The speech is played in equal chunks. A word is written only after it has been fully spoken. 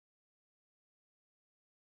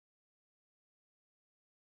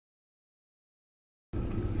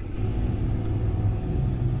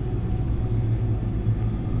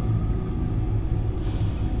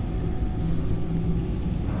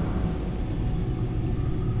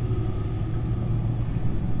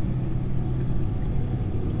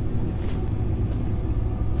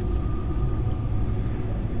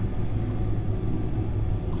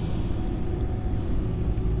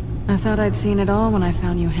thought I'd seen it all when I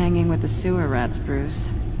found you hanging with the sewer rats,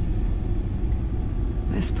 Bruce.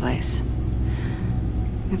 This place.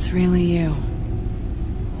 It's really you.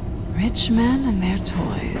 Rich men and their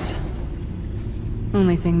toys.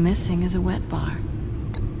 Only thing missing is a wet bar.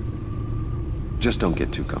 Just don't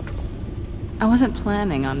get too comfortable. I wasn't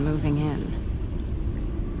planning on moving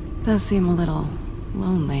in. Does seem a little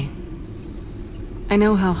lonely. I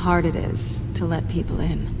know how hard it is to let people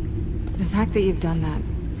in. The fact that you've done that,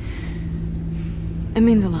 it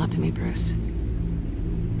means a lot to me, Bruce.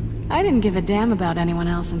 I didn't give a damn about anyone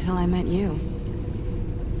else until I met you.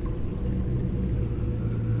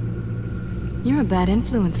 You're a bad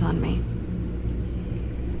influence on me.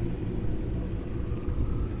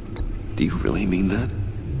 Do you really mean that?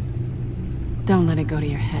 Don't let it go to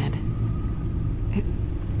your head.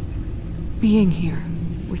 Being here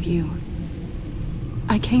with you.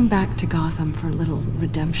 I came back to Gotham for a little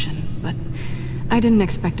redemption, but I didn't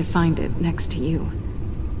expect to find it next to you.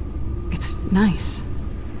 It's nice.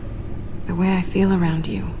 The way I feel around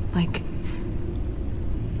you, like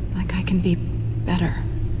I can be better.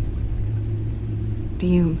 Do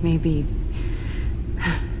you maybe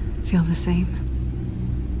feel the same?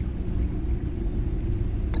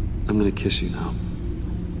 I'm gonna kiss you now.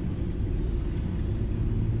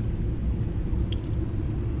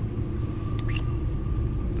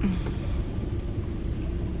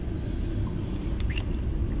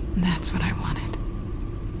 That's what I wanted.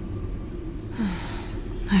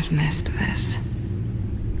 I've missed this.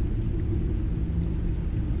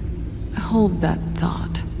 Hold that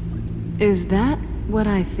thought. Is that what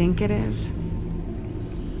I think it is?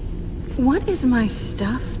 What is my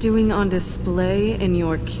stuff doing on display in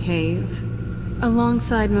your cave?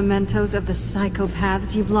 Alongside mementos of the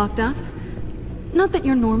psychopaths you've locked up? Not that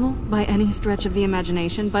you're normal by any stretch of the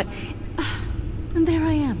imagination, but... and there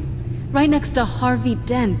I am, right next to Harvey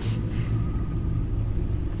Dent.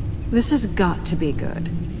 This has got to be good.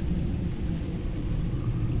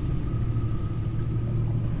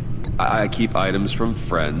 I keep items from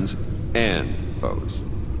friends and foes.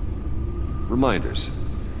 Reminders.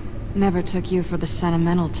 Never took you for the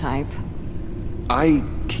sentimental type. I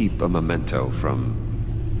keep a memento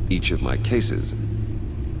from each of my cases.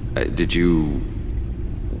 Did you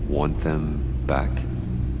want them back?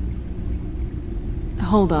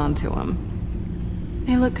 Hold on to them.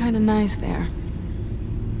 They look kinda nice there.